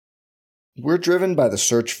We're driven by the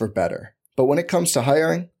search for better. But when it comes to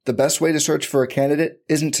hiring, the best way to search for a candidate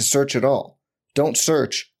isn't to search at all. Don't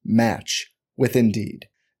search, match with Indeed.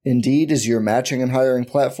 Indeed is your matching and hiring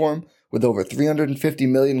platform with over 350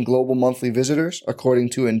 million global monthly visitors,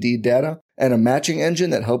 according to Indeed data, and a matching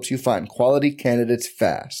engine that helps you find quality candidates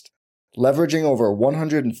fast. Leveraging over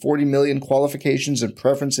 140 million qualifications and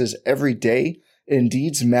preferences every day,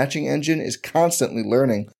 Indeed's matching engine is constantly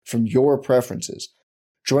learning from your preferences.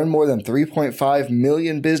 Join more than 3.5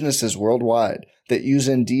 million businesses worldwide that use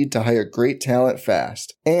Indeed to hire great talent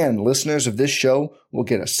fast. And listeners of this show will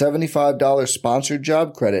get a $75 sponsored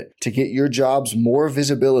job credit to get your jobs more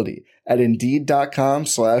visibility at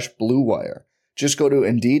Indeed.com/Blue Wire. Just go to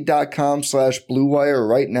Indeed.com/Blue Wire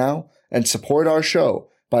right now and support our show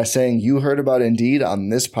by saying you heard about Indeed on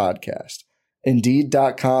this podcast.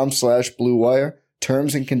 Indeed.com/Blue Wire.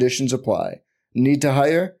 Terms and conditions apply. Need to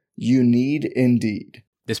hire? You need Indeed.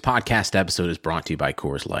 This podcast episode is brought to you by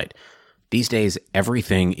Coors Light. These days,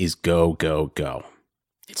 everything is go, go, go.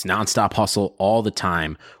 It's nonstop hustle all the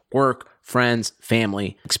time. Work, friends,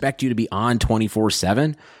 family expect you to be on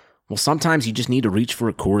 24/7. Well, sometimes you just need to reach for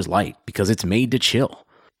a Coors Light because it's made to chill.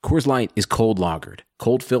 Coors Light is cold lagered,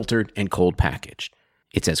 cold filtered, and cold packaged.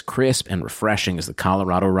 It's as crisp and refreshing as the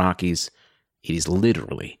Colorado Rockies. It is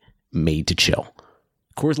literally made to chill.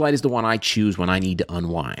 Coors Light is the one I choose when I need to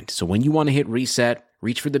unwind. So when you want to hit reset,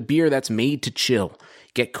 reach for the beer that's made to chill.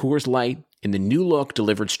 Get Coors Light in the new look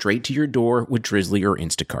delivered straight to your door with Drizzly or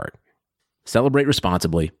Instacart. Celebrate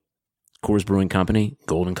responsibly. Coors Brewing Company,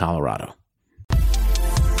 Golden, Colorado.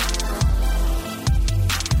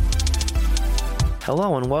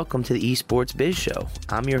 Hello and welcome to the Esports Biz Show.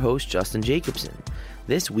 I'm your host, Justin Jacobson.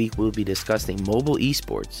 This week we'll be discussing mobile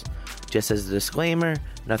esports. Just as a disclaimer,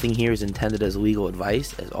 nothing here is intended as legal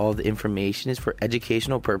advice, as all the information is for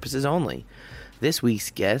educational purposes only. This week's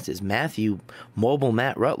guest is Matthew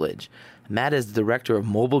MobileMatt Rutledge. Matt is the director of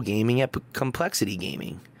mobile gaming at Complexity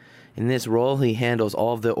Gaming. In this role, he handles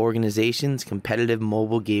all of the organization's competitive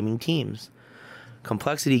mobile gaming teams.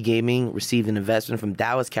 Complexity Gaming received an investment from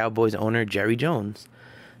Dallas Cowboys owner Jerry Jones.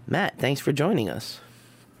 Matt, thanks for joining us.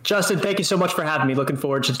 Justin, thank you so much for having me. Looking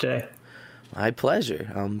forward to today. My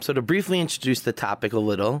pleasure. So to briefly introduce the topic a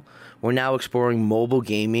little, we're now exploring mobile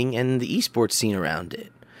gaming and the esports scene around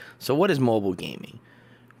it. So what is mobile gaming?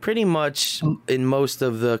 Pretty much in most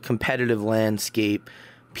of the competitive landscape,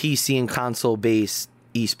 PC and console-based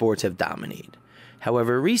esports have dominated.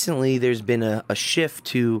 However, recently there's been a shift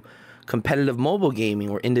to competitive mobile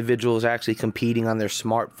gaming where individuals are actually competing on their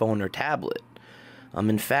smartphone or tablet.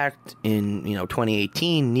 In fact, in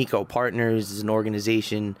 2018, Nico Partners is an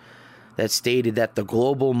organization that stated that the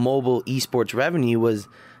global mobile esports revenue was,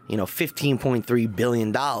 $15.3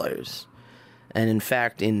 billion. And in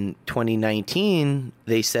fact, in 2019,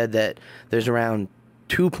 they said that there's around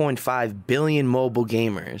 2.5 billion mobile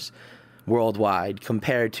gamers worldwide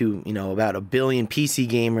compared to, about 1 billion PC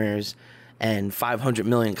gamers and 500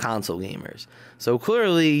 million console gamers. So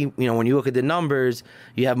clearly, when you look at the numbers,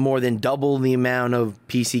 you have more than double the amount of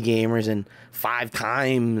PC gamers and 5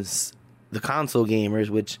 times the console gamers,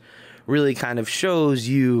 which really kind of shows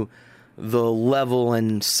you the level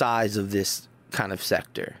and size of this kind of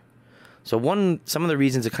sector. So some of the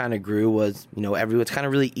reasons it kind of grew was, it's kind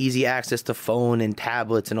of really easy access to phone and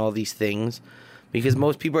tablets and all these things because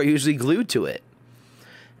most people are usually glued to it.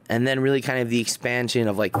 And then really kind of the expansion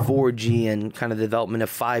of like 4G and kind of the development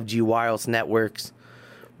of 5G wireless networks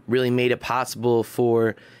really made it possible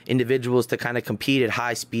for individuals to kind of compete at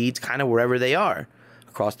high speeds kind of wherever they are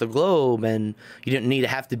across the globe. And you didn't need to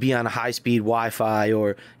have to be on a high-speed Wi-Fi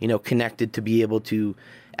or, connected to be able to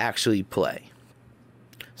actually play.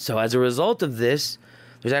 So as a result of this,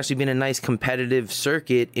 there's actually been a nice competitive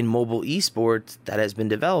circuit in mobile esports that has been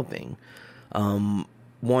developing.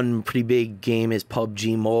 One pretty big game is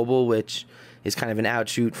PUBG Mobile, which is kind of an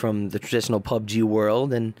outshoot from the traditional PUBG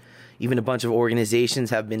world. And even a bunch of organizations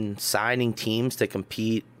have been signing teams to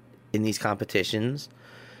compete in these competitions.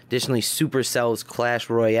 Additionally, Supercell's Clash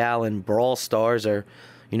Royale and Brawl Stars are,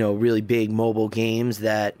 really big mobile games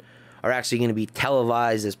that are actually going to be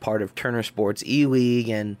televised as part of Turner Sports E-League,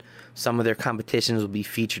 and some of their competitions will be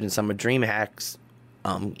featured in some of DreamHack's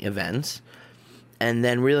events. And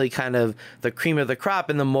then really kind of the cream of the crop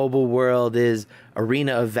in the mobile world is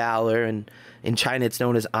Arena of Valor, and in China it's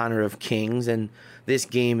known as Honor of Kings. And this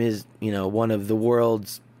game is, one of the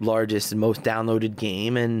world's largest and most downloaded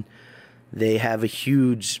game, and they have a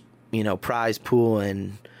huge, prize pool.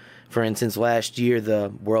 And for instance, last year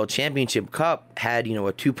the World Championship Cup had, a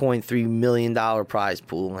 $2.3 million prize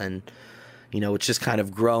pool, and it's just kind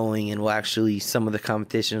of growing, and some of the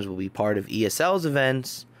competitions will be part of ESL's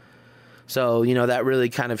events. So, that really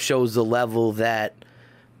kind of shows the level that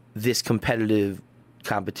this competitive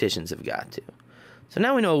competitions have got to. So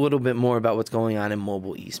now we know a little bit more about what's going on in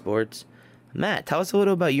mobile esports. Matt, tell us a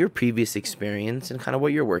little about your previous experience and kind of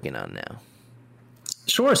what you're working on now.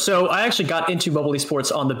 Sure. So I actually got into mobile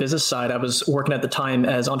esports on the business side. I was working at the time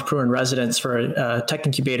as entrepreneur in residence for a tech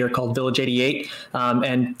incubator called Village 88,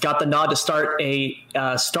 and got the nod to start a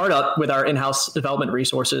startup with our in-house development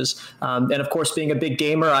resources. And of course, being a big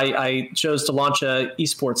gamer, I chose to launch a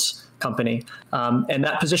esports company. And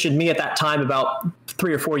that positioned me at that time about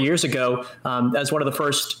 3 or 4 years ago as one of the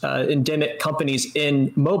first endemic companies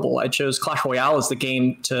in mobile. I chose Clash Royale as the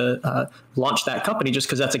game to launch that company just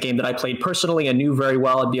because that's a game that I played personally and knew very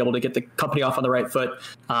well. I'd be able to get the company off on the right foot.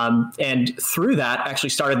 And through that, actually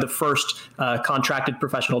started the first contracted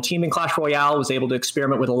professional team in Clash Royale, was able to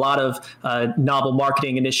experiment with a lot of novel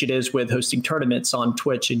marketing initiatives with hosting tournaments on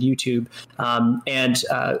Twitch and YouTube, and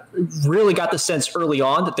really got the sense early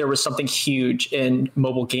on that there was something huge in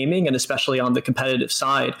mobile gaming, and especially on the competitive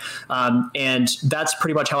side. And that's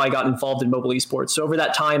pretty much how I got involved in mobile esports. So over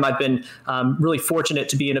that time, I've been really fortunate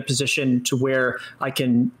to be in a position to where I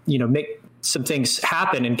can, make some things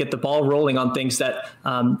happen and get the ball rolling on things that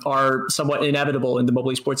are somewhat inevitable in the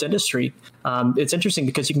mobile esports industry. It's interesting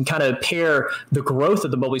because you can kind of pair the growth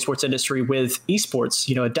of the mobile esports industry with esports,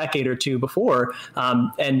 a decade or two before,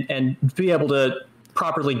 and be able to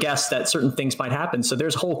properly guess that certain things might happen. So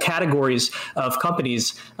there's whole categories of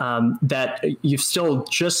companies that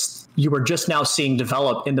you were just now seeing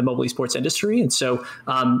develop in the mobile esports industry. And so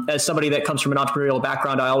as somebody that comes from an entrepreneurial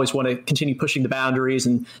background, I always want to continue pushing the boundaries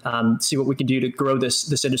and see what we can do to grow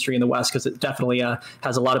this industry in the West, because it definitely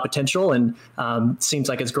has a lot of potential and seems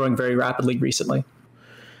like it's growing very rapidly recently.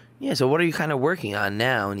 Yeah. So what are you kind of working on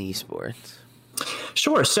now in esports?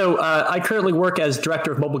 Sure. So I currently work as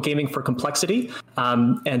director of mobile gaming for Complexity.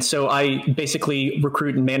 And so I basically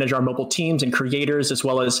recruit and manage our mobile teams and creators, as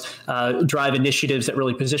well as drive initiatives that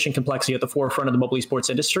really position Complexity at the forefront of the mobile esports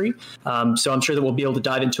industry. So I'm sure that we'll be able to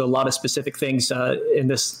dive into a lot of specific things in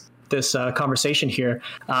this conversation here.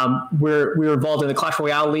 We were involved in the Clash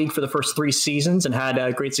Royale League for the first 3 seasons and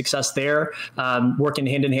had great success there, working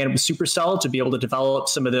hand in hand with Supercell to be able to develop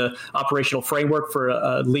some of the operational framework for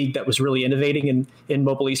a league that was really innovating in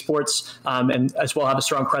mobile esports, and as well have a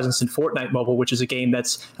strong presence in Fortnite Mobile, which is a game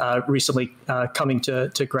that's recently coming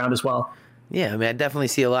to ground as well. Yeah, I mean, I definitely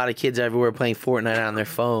see a lot of kids everywhere playing Fortnite on their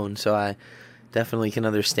phone, so I definitely can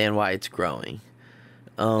understand why it's growing.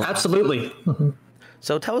 Absolutely. Mm-hmm.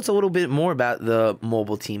 So tell us a little bit more about the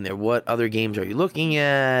mobile team there. What other games are you looking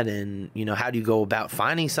at? And, how do you go about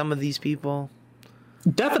finding some of these people?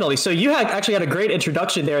 Definitely. So you actually had a great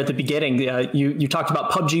introduction there at the beginning. You talked about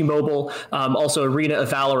PUBG Mobile, also Arena of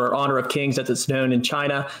Valor or Honor of Kings, as it's known in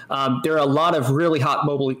China. There are a lot of really hot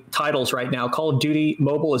mobile titles right now. Call of Duty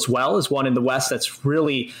Mobile as well is one in the West that's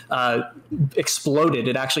really exploded.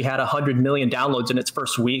 It actually had 100 million downloads in its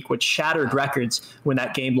first week, which shattered records when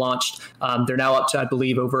that game launched. They're now up to, I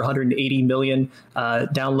believe, over 180 million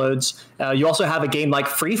downloads. You also have a game like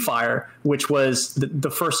Free Fire, which was the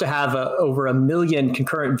first to have over 1 million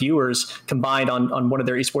concurrent viewers combined on one of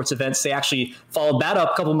their esports events. They actually followed that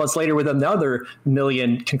up a couple months later with another 1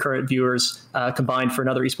 million concurrent viewers combined for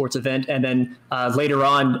another esports event. And then later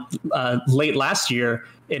on, late last year,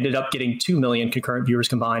 ended up getting 2 million concurrent viewers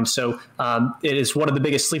combined. So it is one of the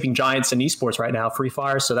biggest sleeping giants in esports right now, Free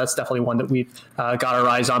Fire. So that's definitely one that we've got our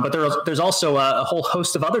eyes on. But there's also a whole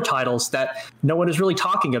host of other titles that no one is really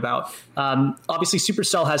talking about. Obviously,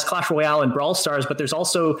 Supercell has Clash Royale and Brawl Stars, but there's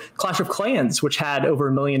also Clash of Clans, which had over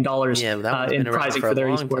 $1 million in prizing for their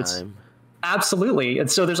esports. Time. Absolutely. And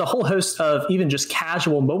so there's a whole host of even just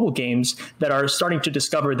casual mobile games that are starting to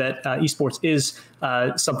discover that esports is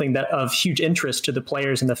something that of huge interest to the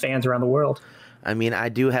players and the fans around the world. I mean, I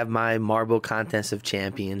do have my Marble Contest of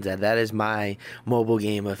Champions, and that is my mobile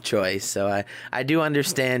game of choice. So I do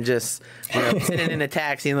understand just sitting in a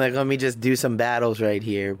taxi and let me just do some battles right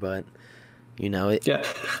here. But, yeah.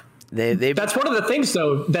 That's one of the things,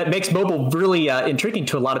 though, that makes mobile really intriguing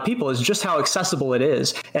to a lot of people is just how accessible it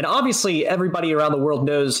is. And obviously, everybody around the world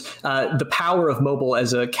knows the power of mobile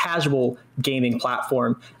as a casual gaming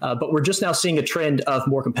platform. But we're just now seeing a trend of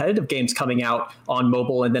more competitive games coming out on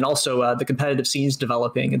mobile, and then also the competitive scenes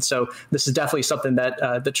developing. And so this is definitely something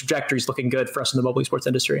that the trajectory is looking good for us in the mobile esports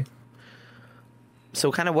industry. So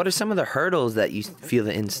kind of what are some of the hurdles that you feel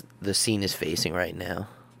the scene is facing right now?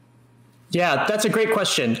 Yeah, that's a great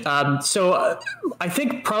question. So I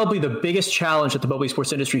think probably the biggest challenge that the mobile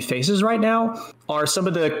esports industry faces right now are some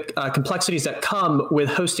of the complexities that come with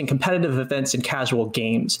hosting competitive events and casual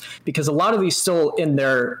games, because a lot of these still in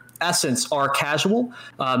their essence are casual.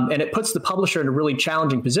 And it puts the publisher in a really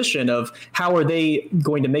challenging position of how are they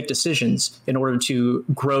going to make decisions in order to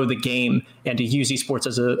grow the game and to use esports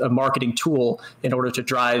as a marketing tool in order to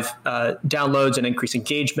drive downloads and increase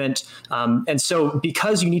engagement. And so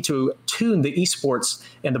because you need to tune the esports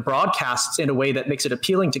and the broadcasts in a way that makes it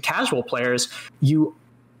appealing to casual players, you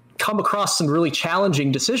come across some really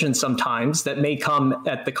challenging decisions sometimes that may come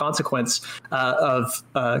at the consequence of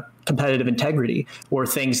competitive integrity, or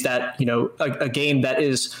things that, a game that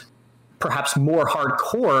is perhaps more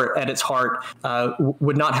hardcore at its heart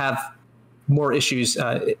would not have more issues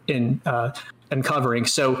in uncovering.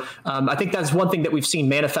 So I think that's one thing that we've seen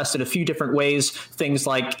manifested a few different ways. Things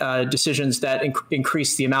like decisions that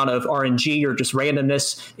increase the amount of RNG or just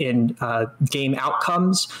randomness in game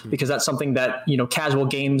outcomes, because that's something that casual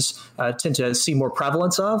games tend to see more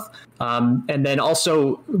prevalence of. And then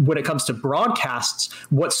also when it comes to broadcasts,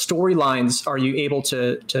 what storylines are you able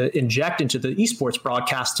to inject into the esports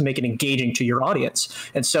broadcast to make it engaging to your audience?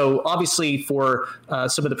 And so obviously for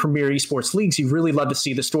some of the premier esports leagues, you really love to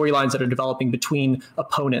see the storylines that are developing between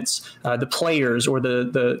opponents, the players, or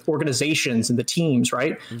the organizations and the teams,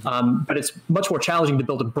 right? Mm-hmm. But it's much more challenging to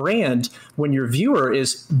build a brand when your viewer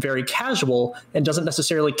is very casual and doesn't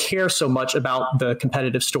necessarily care so much about the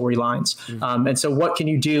competitive storylines. Mm-hmm. And so what can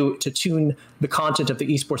you do to tune the content of the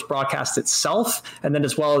esports broadcast itself, and then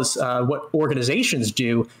as well as what organizations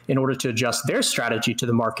do in order to adjust their strategy to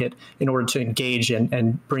the market in order to engage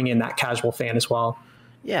and bring in that casual fan as well?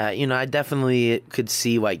 Yeah, I definitely could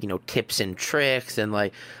see tips and tricks, and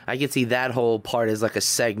I could see that whole part as a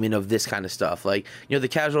segment of this kind of stuff. The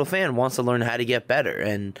casual fan wants to learn how to get better,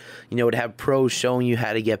 and to have pros showing you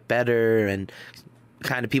how to get better, and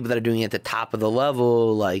kind of people that are doing it at the top of the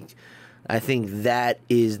level. I think that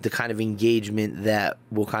is the kind of engagement that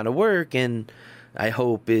will kind of work, and I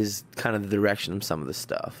hope is kind of the direction of some of the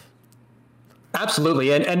stuff.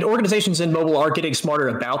 Absolutely. And organizations in mobile are getting smarter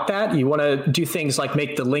about that. You want to do things like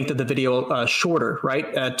make the length of the video shorter,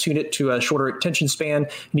 right? Tune it to a shorter attention span. You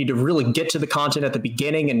need to really get to the content at the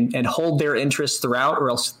beginning and hold their interest throughout, or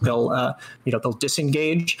else they'll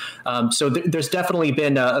disengage. So there's definitely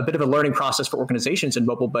been a bit of a learning process for organizations in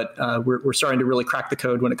mobile, but we're starting to really crack the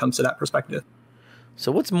code when it comes to that perspective.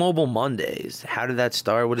 So what's Mobile Mondays? How did that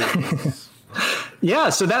start? What is it? Yeah,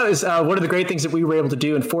 so that was one of the great things that we were able to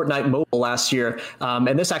do in Fortnite Mobile last year.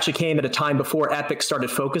 And this actually came at a time before Epic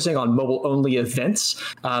started focusing on mobile-only events.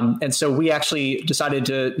 And so we actually decided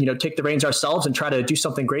to, take the reins ourselves and try to do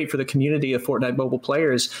something great for the community of Fortnite Mobile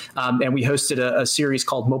players. And we hosted a series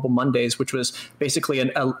called Mobile Mondays, which was basically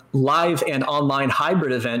a live and online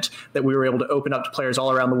hybrid event that we were able to open up to players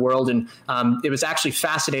all around the world. And it was actually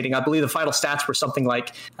fascinating. I believe the final stats were something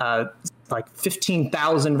like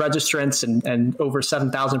 15,000 registrants and over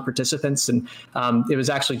 7,000 participants. And it was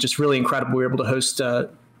actually just really incredible. We were able to host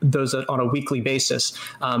those on a weekly basis.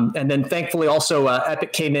 And then thankfully also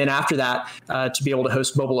Epic came in after that to be able to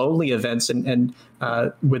host mobile only events and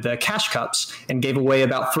with the cash cups, and gave away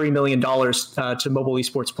about $3 million to mobile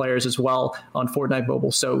esports players as well on Fortnite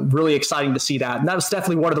Mobile. So really exciting to see that. And that was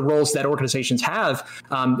definitely one of the roles that organizations have,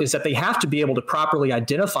 is that they have to be able to properly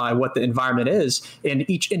identify what the environment is in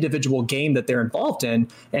each individual game that they're involved in,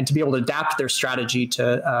 and to be able to adapt their strategy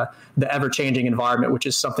to the ever-changing environment, which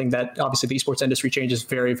is something that obviously the esports industry changes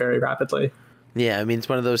very, very rapidly. Yeah, I mean, it's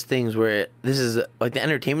one of those things where this is the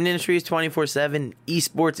entertainment industry is 24/7.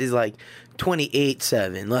 Esports is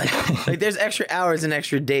 28/7. Like there's extra hours and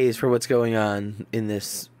extra days for what's going on in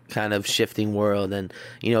this kind of shifting world. And,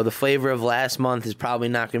 the flavor of last month is probably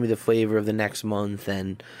not going to be the flavor of the next month.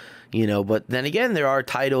 And, but then again, there are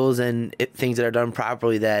titles and things that are done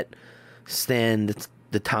properly that stand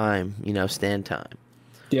the time, stand time.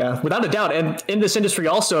 Yeah, without a doubt. And in this industry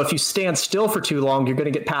also, if you stand still for too long, you're going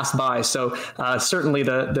to get passed by. So certainly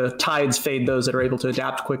the tides fade those that are able to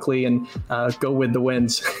adapt quickly and go with the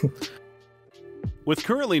winds. With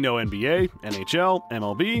currently no NBA, NHL,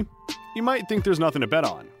 MLB, you might think there's nothing to bet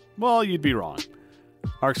on. Well, you'd be wrong.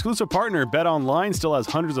 Our exclusive partner, BetOnline, still has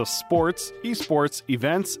hundreds of sports, esports,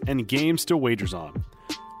 events, and games to wagers on.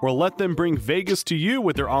 Or let them bring Vegas to you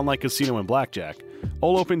with their online casino and blackjack.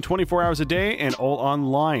 All open 24 hours a day and all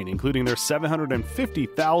online, including their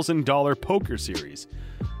 $750,000 poker series.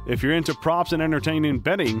 If you're into props and entertaining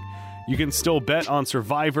betting, you can still bet on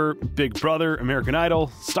Survivor, Big Brother, American Idol,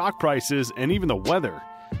 stock prices, and even the weather.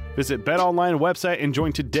 Visit BetOnline website and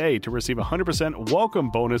join today to receive a 100% welcome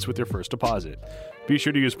bonus with your first deposit. Be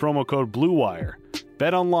sure to use promo code BLUEWIRE.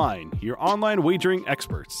 BetOnline, your online wagering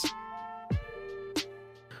experts.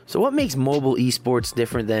 So what makes mobile esports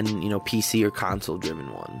different than, PC or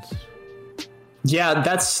console-driven ones? Yeah,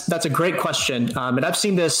 that's a great question. And I've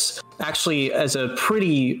seen this actually as a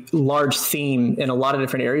pretty large theme in a lot of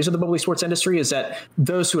different areas of the mobile esports industry, is that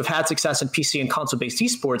those who have had success in PC and console-based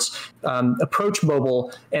esports approach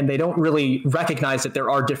mobile and they don't really recognize that there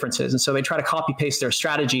are differences. And so they try to copy-paste their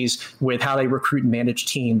strategies with how they recruit and manage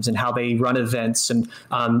teams and how they run events. And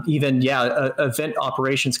even, event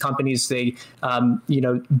operations companies, they,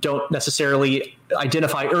 don't necessarily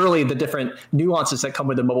identify early the different nuances that come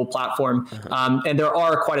with the mobile platform. And there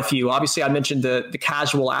are quite a few. Obviously, I mentioned the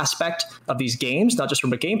casual aspect of these games, not just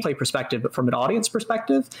from a gameplay perspective, but from an audience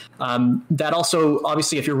perspective. That also,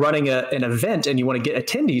 obviously, if you're running an event and you want to get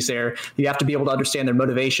attendees there, you have to be able to understand their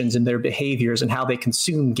motivations and their behaviors and how they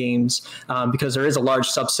consume games, because there is a large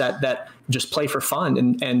subset that just play for fun,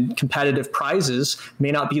 and competitive prizes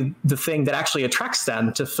may not be the thing that actually attracts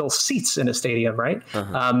them to fill seats in a stadium, right?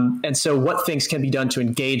 And so what things can be done to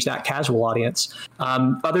engage that casual audience?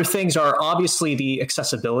 Other things are obviously the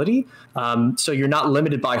accessibility. So you're not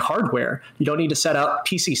limited by hardware. You don't need to set up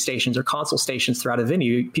PC stations or console stations throughout a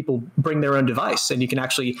venue. People bring their own device, and you can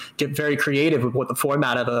actually get very creative with what the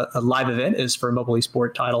format of a live event is for a mobile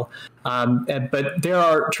esport title. But there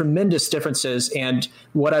are tremendous differences, and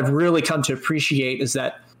what I've really come to appreciate is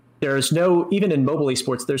that there's no, even in mobile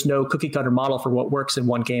esports, there's no cookie cutter model for what works in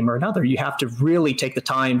one game or another. You have to really take the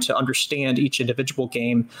time to understand each individual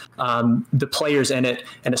game, the players in it,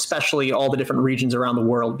 and especially all the different regions around the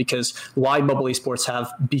world, because why mobile esports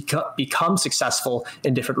have become successful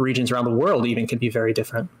in different regions around the world even can be very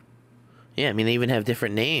different. Yeah, I mean, they even have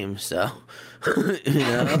different names, so,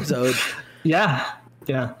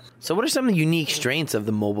 Yeah. So what are some of the unique strengths of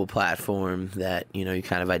the mobile platform that, you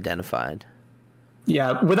kind of identified?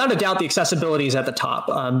 Yeah, without a doubt, the accessibility is at the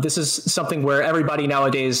top. This is something where everybody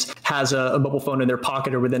nowadays has a mobile phone in their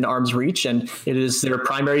pocket or within arm's reach, and it is their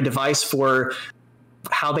primary device for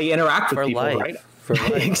how they interact with people, right? For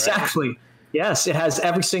life, Exactly. Right? Yes, it has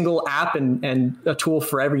every single app and a tool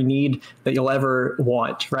for every need that you'll ever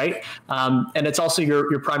want, right? And it's also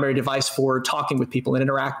your primary device for talking with people and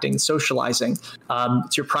interacting, socializing.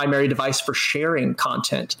 It's your primary device for sharing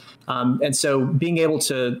content. And so being able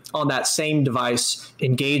to, on that same device,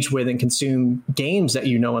 engage with and consume games that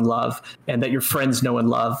you know and love and that your friends know and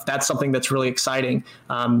love, that's something that's really exciting.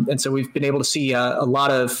 And so we've been able to see a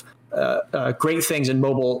lot of great things in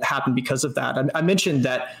mobile happen because of that. I mentioned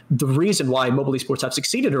that the reason why mobile esports have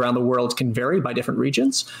succeeded around the world can vary by different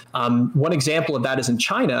regions. One example of that is in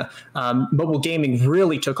China. Mobile gaming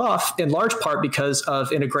really took off in large part because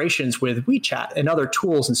of integrations with WeChat and other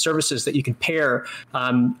tools and services that you can pair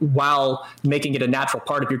while making it a natural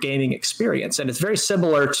part of your gaming experience. And it's very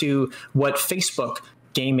similar to what Facebook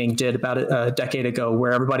gaming did about a decade ago,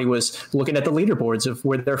 where everybody was looking at the leaderboards of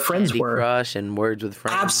where their friends were. Crush and Words with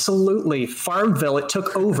Friends. Absolutely. Farmville, it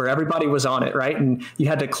took over. Everybody was on it, right? And you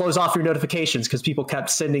had to close off your notifications because people kept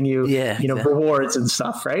sending you, rewards and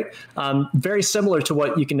stuff, right? Very similar to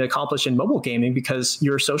what you can accomplish in mobile gaming, because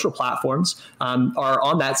your social platforms are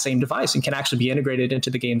on that same device and can actually be integrated into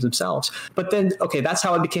the games themselves. But then, that's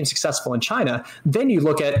how it became successful in China. Then you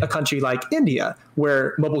look at a country like India,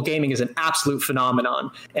 where mobile gaming is an absolute phenomenon.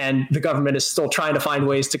 And the government is still trying to find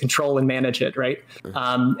ways to control and manage it, right?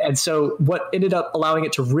 And so what ended up allowing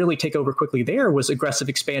it to really take over quickly there was aggressive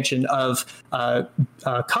expansion of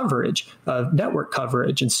coverage, of network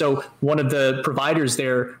coverage. And so one of the providers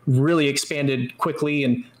there really expanded quickly.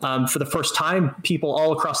 And for the first time, people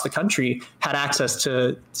all across the country had access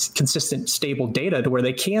to consistent, stable data to where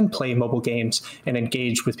they can play mobile games and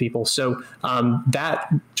engage with people. So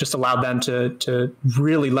that just allowed them to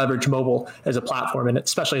really leverage mobile as a platform, and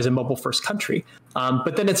especially as a mobile-first country.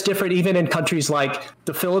 But then it's different even in countries like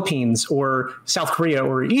the Philippines or South Korea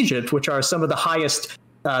or Egypt, which are some of the highest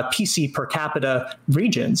PC per capita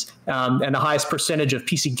regions and the highest percentage of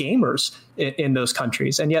PC gamers in those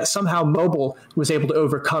countries. And yet somehow mobile was able to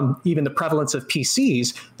overcome even the prevalence of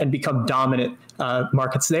PCs and become dominant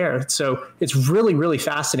markets there. So it's really, really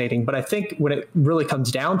fascinating. But I think when it really comes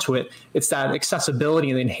down to it, it's that accessibility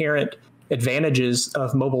and the inherent advantages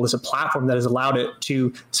of mobile as a platform that has allowed it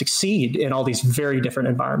to succeed in all these very different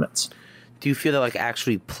environments. Do you feel that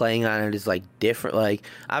actually playing on it is different?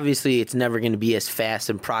 Obviously it's never going to be as fast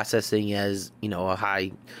in processing as,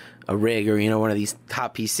 a rig or, one of these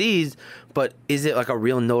top PCs, but is it a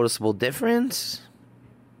real noticeable difference?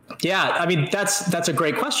 Yeah, I mean, that's a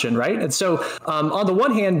great question, right? And so on the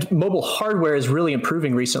one hand, mobile hardware is really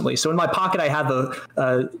improving recently. So in my pocket, I have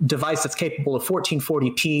a device that's capable of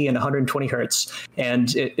 1440p and 120 hertz,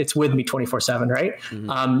 and it's with me 24/7, right?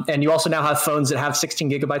 Mm-hmm. And you also now have phones that have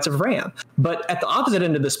 16 gigabytes of RAM. But at the opposite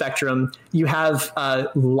end of the spectrum, you have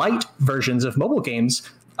light versions of mobile games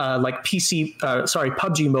like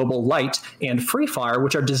PUBG Mobile Lite and Free Fire,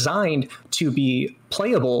 which are designed to be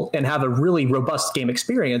playable and have a really robust game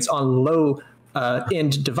experience on low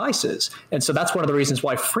end devices. And so that's one of the reasons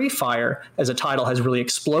why Free Fire as a title has really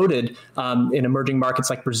exploded in emerging markets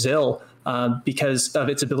like Brazil, because of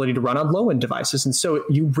its ability to run on low end devices. And so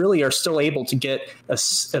you really are still able to get a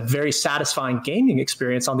very satisfying gaming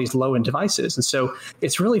experience on these low end devices. And so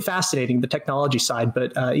it's really fascinating, the technology side,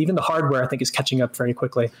 but even the hardware, I think, is catching up very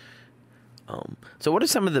quickly. So what are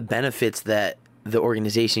some of the benefits that the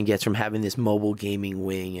organization gets from having this mobile gaming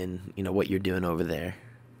wing and, what you're doing over there?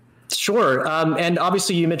 Sure. And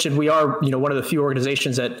obviously you mentioned we are, one of the few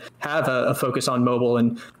organizations that have a focus on mobile,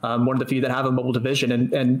 and one of the few that have a mobile division.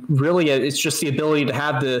 And really it's just the ability to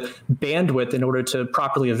have the bandwidth in order to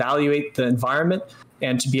properly evaluate the environment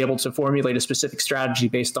and to be able to formulate a specific strategy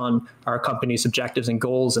based on our company's objectives and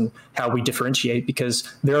goals and how we differentiate,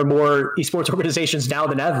 because there are more esports organizations now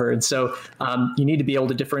than ever. And so you need to be able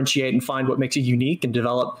to differentiate and find what makes you unique and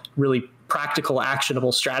develop really practical,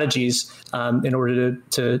 actionable strategies in order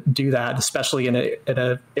to do that, especially in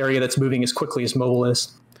an area that's moving as quickly as mobile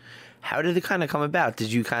is. How did it kind of come about?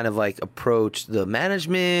 Did you kind of approach the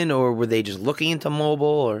management, or were they just looking into mobile,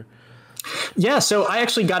 or? Yeah, so I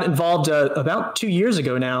actually got involved about 2 years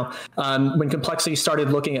ago now when Complexity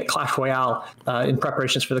started looking at Clash Royale in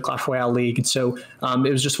preparations for the Clash Royale League. And so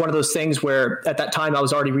it was just one of those things where at that time I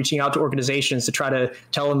was already reaching out to organizations to try to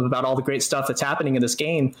tell them about all the great stuff that's happening in this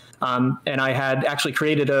game. And I had actually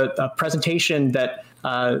created a presentation that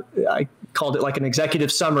I called it like an executive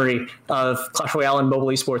summary of Clash Royale and mobile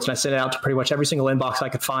esports, and I sent it out to pretty much every single inbox I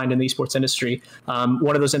could find in the esports industry.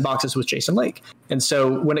 One of those inboxes was Jason Lake. And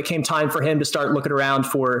so when it came time for him to start looking around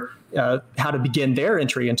for how to begin their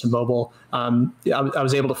entry into mobile, I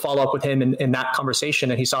was able to follow up with him in that conversation,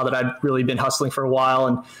 and he saw that I'd really been hustling for a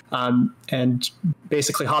while, and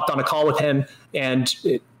basically hopped on a call with him, and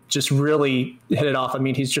it just really hit it off. I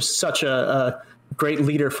mean, he's just such a great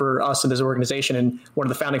leader for us in this organization and one of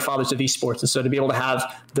the founding fathers of esports. And so to be able to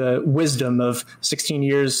have the wisdom of 16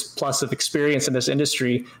 years plus of experience in this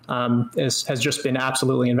industry has just been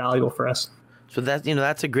absolutely invaluable for us. So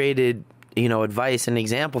that's a great, advice and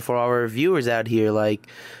example for our viewers out here. Like,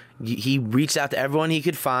 he reached out to everyone he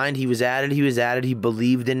could find. He was at it. He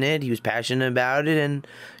believed in it. He was passionate about it. And,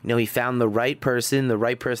 he found the right person that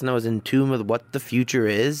was in tune with what the future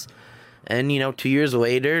is. And, 2 years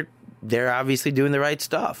later, they're obviously doing the right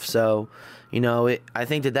stuff. So, I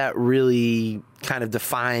think that really kind of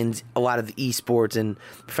defines a lot of the esports and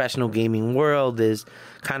professional gaming world, is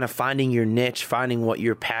kind of finding your niche, finding what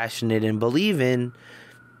you're passionate and believe in,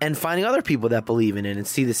 and finding other people that believe in it and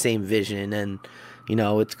see the same vision. And,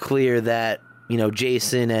 it's clear that,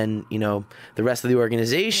 Jason and, the rest of the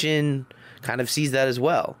organization kind of sees that as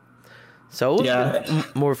well. So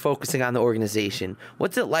more focusing on the organization.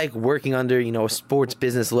 What's it like working under, a sports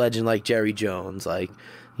business legend like Jerry Jones? Like,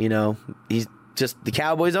 he's just the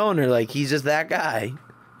Cowboys owner. Like, he's just that guy.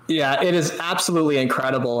 Yeah, it is absolutely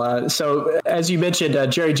incredible. So as you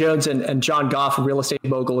mentioned, Jerry Jones and John Goff, a real estate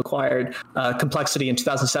mogul, acquired Complexity in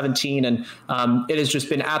 2017. And it has just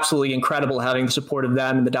been absolutely incredible having the support of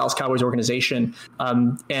them and the Dallas Cowboys organization.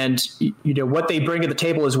 And, what they bring to the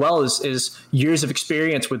table as well is years of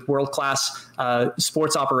experience with world-class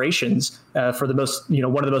sports operations for the most,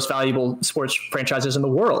 one of the most valuable sports franchises in the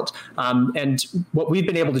world. And what we've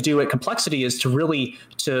been able to do at Complexity is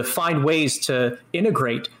to find ways to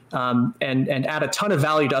integrate and add a ton of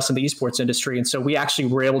value to us in the esports industry. And so we actually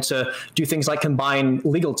were able to do things like combine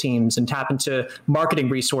legal teams and tap into marketing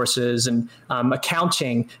resources and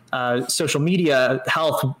accounting, social media,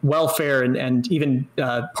 health, welfare, and even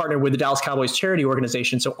partner with the Dallas Cowboys charity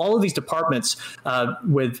organization. So all of these departments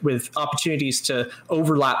with opportunities to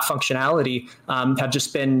overlap functionality have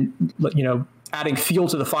just been, adding fuel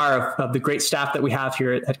to the fire of the great staff that we have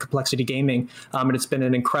here at Complexity Gaming. And it's been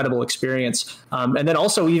an incredible experience. And then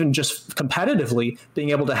also even just competitively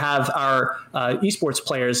being able to have our esports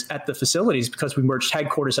players at the facilities, because we merged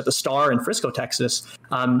headquarters at the Star in Frisco, Texas.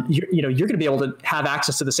 You're going to be able to have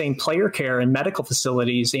access to the same player care and medical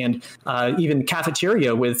facilities and even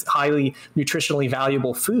cafeteria with highly nutritionally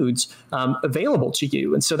valuable foods available to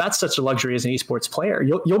you. And so that's such a luxury as an esports player.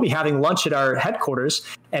 You'll be having lunch at our headquarters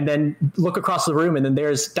and then look across the room, and then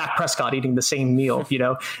there's Dak Prescott eating the same meal,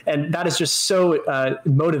 and that is just so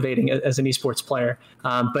motivating as an esports player.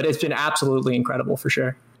 But it's been absolutely incredible for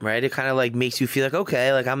sure. Right. It kind of makes you feel like,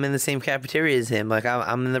 okay, I'm in the same cafeteria as him. Like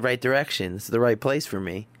I'm in the right direction. It's the right place for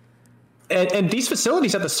me. And these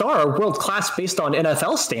facilities at the Star are world-class based on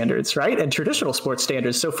NFL standards, right? And traditional sports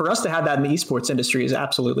standards. So for us to have that in the esports industry is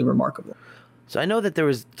absolutely remarkable. So I know that there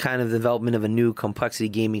was kind of development of a new complexity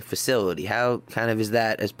gaming facility. How kind of is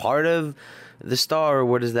that as part of the Star, or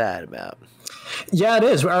what is that about? Yeah, it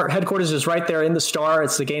is. Our headquarters is right there in the Star.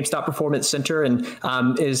 It's the GameStop Performance Center, and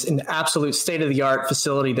is an absolute state-of-the-art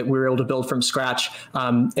facility that we were able to build from scratch.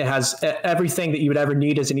 It has everything that you would ever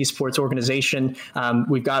need as an esports organization.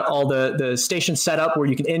 We've got all the stations set up where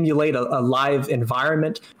you can emulate a live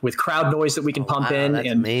environment with crowd noise that we can pump in. That's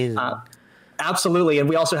amazing. Absolutely. And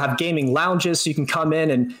we also have gaming lounges, so you can come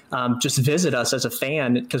in and just visit us as a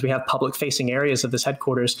fan, because we have public facing areas of this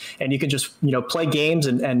headquarters, and you can just, play games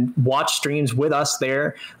and watch streams with us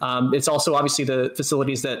there. It's also obviously the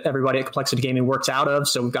facilities that everybody at Complexity Gaming works out of.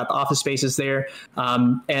 So we've got the office spaces there.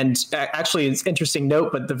 And actually, it's an interesting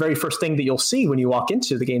note, but the very first thing that you'll see when you walk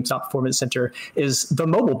into the GameStop Performance Center is the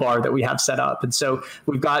mobile bar that we have set up. And so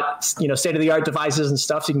we've got, state of the art devices and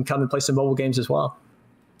stuff, so you can come and play some mobile games as well.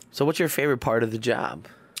 So what's your favorite part of the job?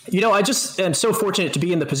 I just am so fortunate to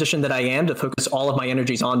be in the position that I am to focus all of my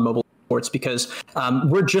energies on mobile sports, because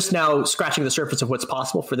we're just now scratching the surface of what's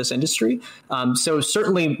possible for this industry. So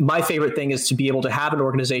certainly my favorite thing is to be able to have an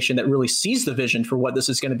organization that really sees the vision for what this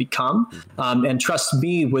is going to become, and trusts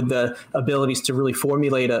me with the abilities to really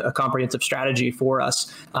formulate a comprehensive strategy for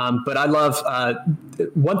us. But I love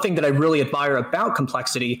one thing that I really admire about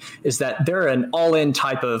Complexity is that they're an all-in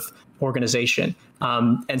type of organization.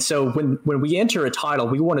 And so when we enter a title,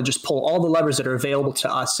 we want to just pull all the levers that are available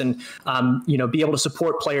to us and, be able to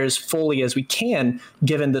support players fully as we can,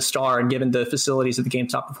 given the Star and given the facilities of the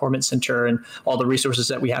GameStop Performance Center and all the resources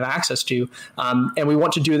that we have access to. And we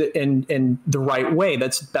want to do that in the right way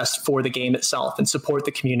that's best for the game itself and support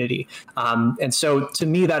the community. And so to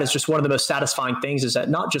me, that is just one of the most satisfying things, is that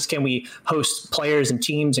not just can we host players and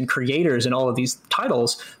teams and creators in all of these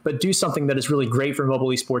titles, but do something that is really great for mobile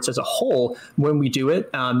esports as a whole when we do it,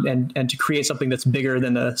 and to create something that's bigger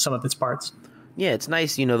than the sum of its parts. Yeah, it's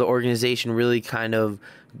nice, the organization really kind of,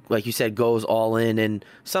 like you said, goes all in, and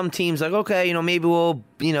some teams like, okay, maybe we'll,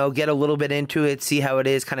 get a little bit into it, see how it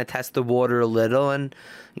is, kind of test the water a little, and,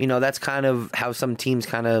 that's kind of how some teams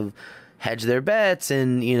kind of hedge their bets,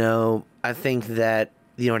 and, I think that,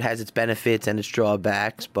 it has its benefits and its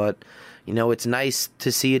drawbacks, but it's nice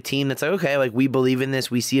to see a team that's like, okay, like we believe in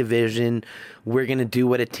this, we see a vision, we're going to do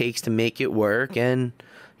what it takes to make it work. And,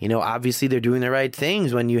 obviously they're doing the right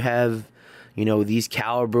things when you have, these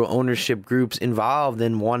caliber ownership groups involved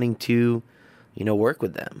and wanting to, work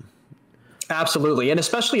with them. Absolutely. And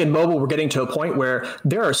especially in mobile, we're getting to a point where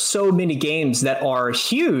there are so many games that are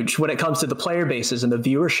huge when it comes to the player bases and the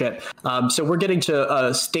viewership. So we're getting to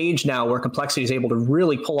a stage now where Complexity is able to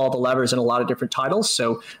really pull all the levers in a lot of different titles.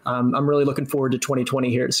 So I'm really looking forward to 2020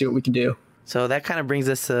 here to see what we can do. So that kind of brings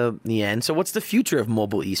us to the end. So what's the future of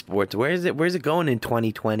mobile esports? Where's it going in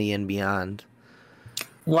 2020 and beyond?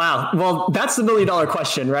 Wow. Well, that's the $1 million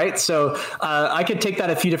question, right? So I could take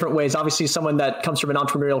that a few different ways. Obviously, someone that comes from an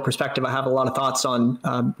entrepreneurial perspective, I have a lot of thoughts on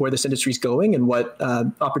where this industry is going and what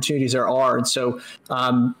opportunities there are. And so,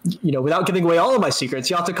 without giving away all of my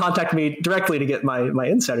secrets, you have to contact me directly to get my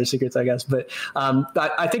insider secrets, I guess. But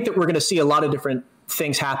I think that we're going to see a lot of different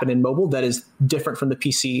things happen in mobile that is different from the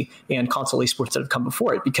PC and console esports that have come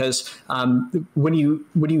before it. Because when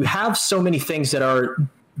you have so many things that are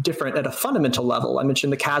different at a fundamental level, I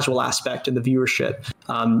mentioned the casual aspect and the viewership,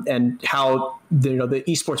 and how the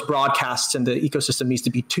esports broadcasts and the ecosystem needs to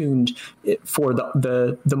be tuned for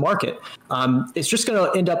the market. It's just going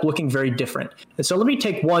to end up looking very different. And so let me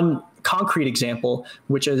take one concrete example,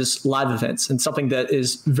 which is live events, and something that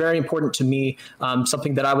is very important to me,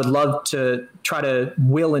 something that I would love to try to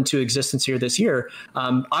will into existence here this year.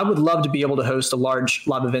 I would love to be able to host a large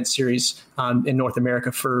live event series in North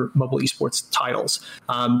America for mobile esports titles.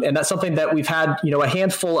 And that's something that we've had, a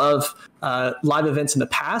handful of live events in the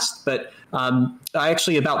past, but I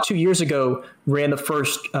actually about 2 years ago ran the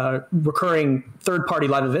first recurring third-party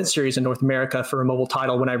live event series in North America for a mobile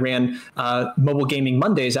title when I ran Mobile Gaming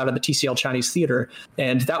Mondays out of the TCL Chinese Theater.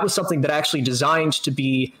 And that was something that I actually designed to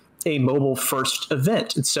be a mobile-first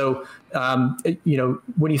event. And so,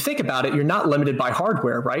 when you think about it, you're not limited by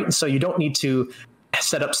hardware, right? And so you don't need to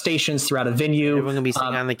set up stations throughout a venue. Everyone's going to be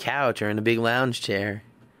sitting on the couch or in a big lounge chair.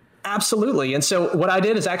 Absolutely. And so what I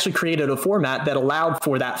did is actually created a format that allowed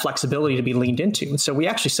for that flexibility to be leaned into. And so we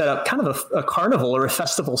actually set up kind of a carnival or a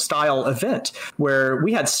festival style event where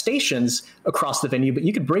we had stations across the venue, but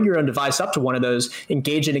you could bring your own device up to one of those,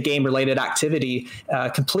 engage in a game related activity,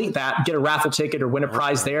 complete that, get a raffle ticket or win a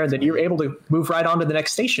prize there. And then you're able to move right on to the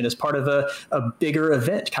next station as part of a bigger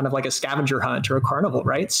event, kind of like a scavenger hunt or a carnival,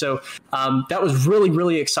 right? So that was really,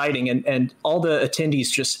 really exciting. And all the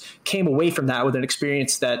attendees just came away from that with an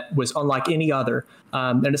experience that that was unlike any other.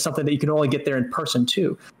 And it's something that you can only get there in person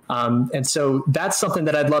too. And so that's something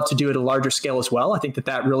that I'd love to do at a larger scale as well. I think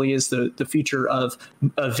that really is the future of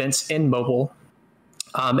events in mobile.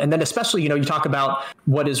 And then especially, you talk about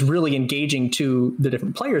what is really engaging to the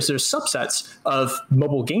different players. There's subsets of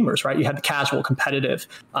mobile gamers, right? You have the casual, competitive,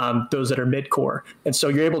 those that are mid-core. And so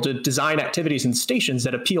you're able to design activities and stations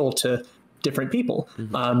that appeal to different people.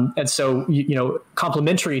 And so,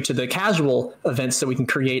 complementary to the casual events that we can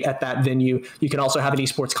create at that venue, you can also have an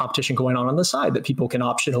esports competition going on the side that people can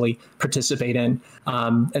optionally participate in.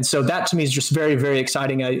 And so that to me is just very, very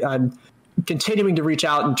exciting. I'm continuing to reach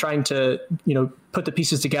out and trying to, put the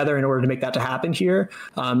pieces together in order to make that to happen here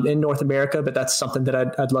in North America. But that's something that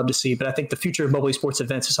I'd love to see. But I think the future of mobile esports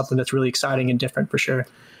events is something that's really exciting and different for sure.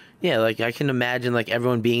 Yeah, like I can imagine like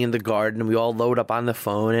everyone being in the garden and we all load up on the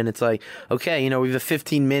phone and it's like, okay, we have a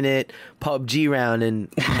 15-minute PUBG round and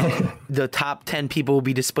the top 10 people will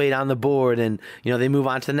be displayed on the board and, they move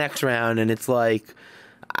on to the next round and it's like,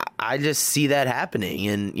 I just see that happening.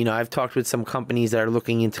 And, I've talked with some companies that are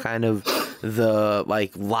looking into kind of the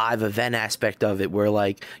like live event aspect of it where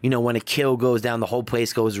like, when a kill goes down, the whole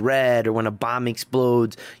place goes red, or when a bomb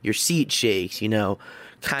explodes, your seat shakes,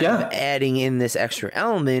 kind of adding in this extra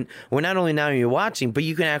element where not only now you're watching, but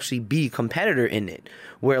you can actually be a competitor in it.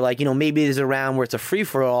 Where like, maybe there's a round where it's a free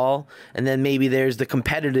for all, and then maybe there's the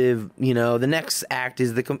competitive, the next act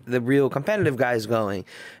is the real competitive guys going,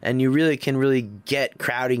 and you really can get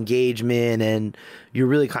crowd engagement, and you're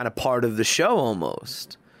really kind of part of the show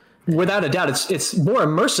almost. Without a doubt, it's more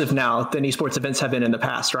immersive now than esports events have been in the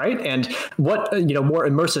past, right? And what more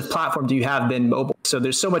immersive platform do you have than mobile? So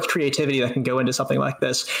there's so much creativity that can go into something like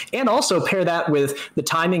this, and also pair that with the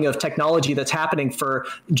timing of technology that's happening for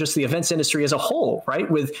just the events industry as a whole, right?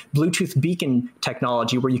 With Bluetooth beacon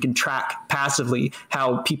technology, where you can track passively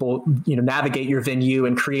how people navigate your venue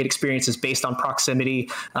and create experiences based on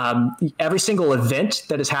proximity. Every single event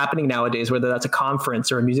that is happening nowadays, whether that's a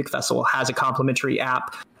conference or a music festival, has a complimentary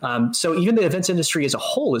app. So even the events industry as a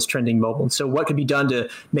whole is trending mobile. And so what could be done to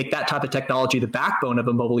make that type of technology the backbone of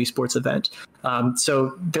a mobile esports event?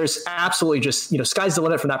 So there's absolutely just, sky's the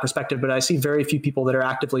limit from that perspective, but I see very few people that are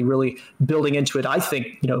actively really building into it, I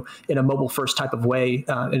think, in a mobile first type of way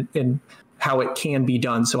in how it can be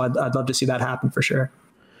done. So I'd love to see that happen for sure.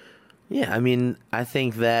 Yeah, I mean, I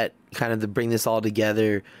think that kind of to bring this all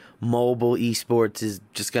together, mobile esports is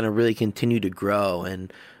just going to really continue to grow.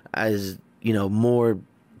 And as, more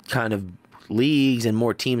kind of leagues and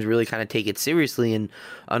more teams really kind of take it seriously and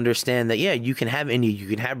understand that, you can have India, you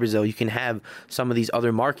can have Brazil, you can have some of these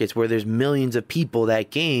other markets where there's millions of people that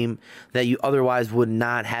game that you otherwise would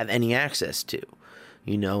not have any access to,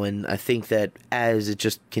 and I think that as it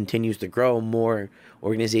just continues to grow, more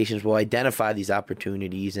organizations will identify these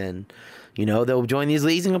opportunities and, they'll join these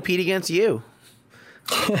leagues and compete against you.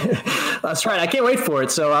 That's right. I can't wait for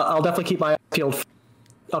it. So I'll definitely keep my eye peeled for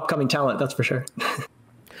upcoming talent. That's for sure.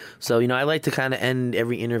 So, I like to kind of end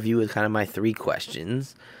every interview with kind of my 3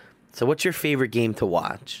 questions. So what's your favorite game to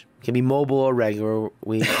watch? It can be mobile or regular.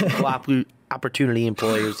 We have opportunity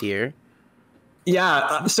employers here.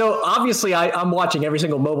 Yeah, so obviously I'm watching every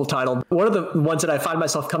single mobile title. One of the ones that I find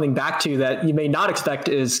myself coming back to that you may not expect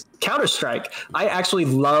is Counter-Strike. I actually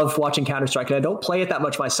love watching Counter-Strike, and I don't play it that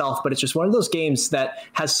much myself, but it's just one of those games that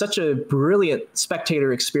has such a brilliant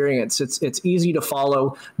spectator experience. It's easy to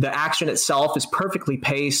follow. The action itself is perfectly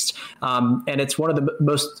paced, and it's one of the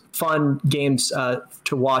most fun games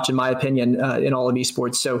to watch, in my opinion, in all of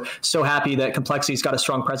esports. So happy that Complexity's got a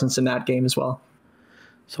strong presence in that game as well.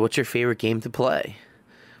 So what's your favorite game to play?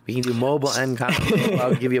 We can do mobile and console.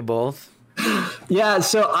 I'll give you both. Yeah,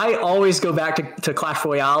 so I always go back to Clash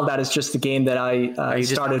Royale. That is just the game that I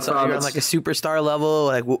started from. You're on like a superstar level?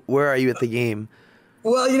 Like, where are you at the game?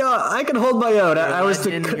 Well, I can hold my own.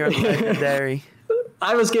 You're legendary.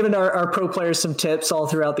 I was giving our pro players some tips all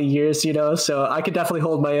throughout the years, so I could definitely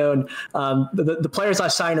hold my own. The players I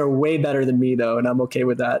sign are way better than me, though, and I'm okay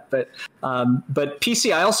with that. But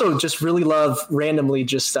PC, I also just really love randomly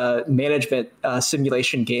just management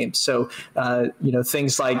simulation games. So,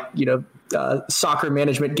 things like, soccer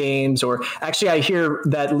management games, or actually I hear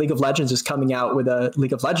that League of Legends is coming out with a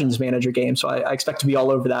League of Legends manager game. So I expect to be all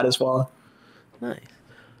over that as well. Nice.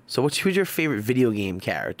 So who's your favorite video game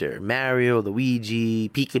character? Mario, Luigi,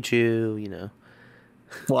 Pikachu,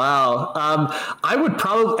 Wow. I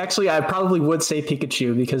probably would say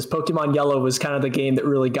Pikachu, because Pokemon Yellow was kind of the game that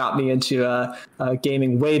really got me into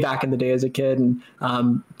gaming way back in the day as a kid, and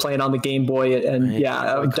playing on the Game Boy. And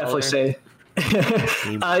I would definitely say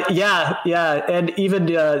yeah. And even,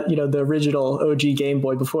 the original OG Game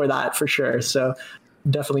Boy before that, for sure. So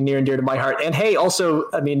definitely near and dear to my heart. And hey, also,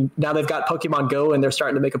 I mean, now they've got Pokemon Go and they're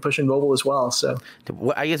starting to make a push in mobile as well. So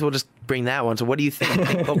I guess we'll just bring that one. So what do you think?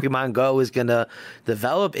 Pokemon Go is going to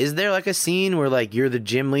develop? Is there like a scene where like you're the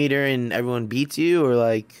gym leader and everyone beats you, or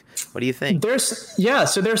like, what do you think?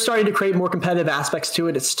 So they're starting to create more competitive aspects to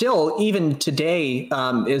it. It's still, even today,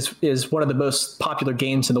 is one of the most popular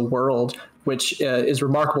games in the world, which is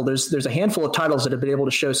remarkable. There's a handful of titles that have been able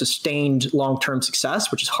to show sustained long-term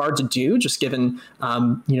success, which is hard to do, just given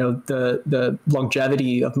the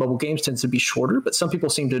longevity of mobile games tends to be shorter. But some people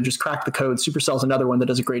seem to just crack the code. Supercell's another one that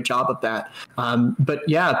does a great job of that. But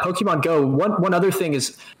yeah, Pokemon Go. One other thing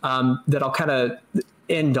is that I'll kind of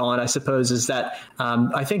end on, I suppose, is that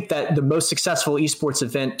I think that the most successful esports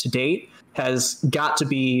event to date has got to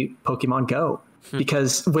be Pokemon Go.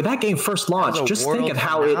 Because when that game first launched, just think of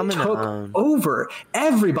how it took over.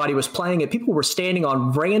 Everybody was playing it. People were standing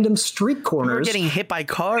on random street corners. We were getting hit by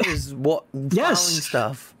cars.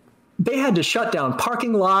 Stuff. They had to shut down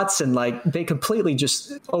parking lots, and like they completely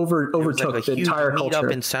just overtook like the entire culture.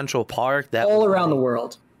 Up in Central Park, all around the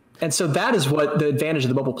world. And so that is what the advantage of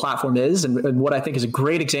the mobile platform is, and what I think is a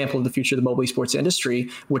great example of the future of the mobile esports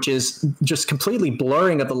industry, which is just completely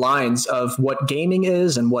blurring of the lines of what gaming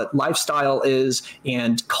is and what lifestyle is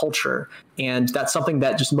and culture. And that's something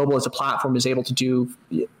that just mobile as a platform is able to do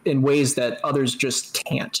in ways that others just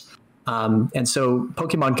can't. And so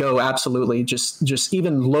Pokemon Go, absolutely, just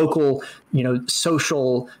even local,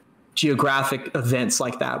 social, geographic events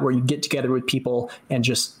like that, where you get together with people and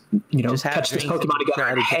just catch this Pokemon together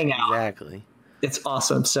and hang out. Exactly. It's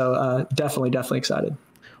awesome. So definitely excited.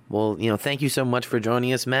 Well, thank you so much for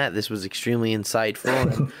joining us, Matt. This was extremely insightful.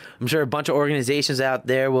 And I'm sure a bunch of organizations out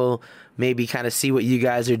there will maybe kind of see what you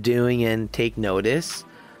guys are doing and take notice.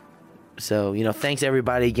 So, thanks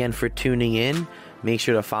everybody again for tuning in. Make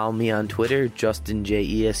sure to follow me on Twitter,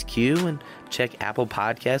 JustinJESQ, and check Apple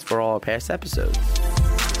Podcasts for all our past episodes.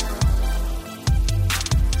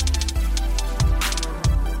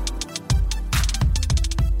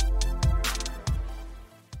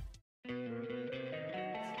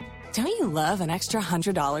 Don't you love an extra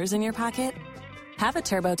 $100 in your pocket? Have a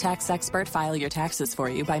TurboTax expert file your taxes for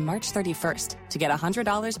you by March 31st to get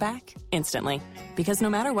 $100 back instantly. Because no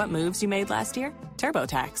matter what moves you made last year,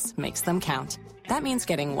 TurboTax makes them count. That means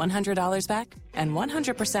getting $100 back and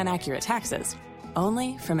 100% accurate taxes,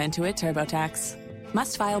 only from Intuit TurboTax.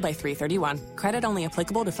 Must file by 3/31. Credit only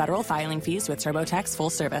applicable to federal filing fees with TurboTax full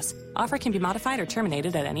service. Offer can be modified or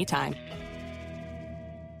terminated at any time.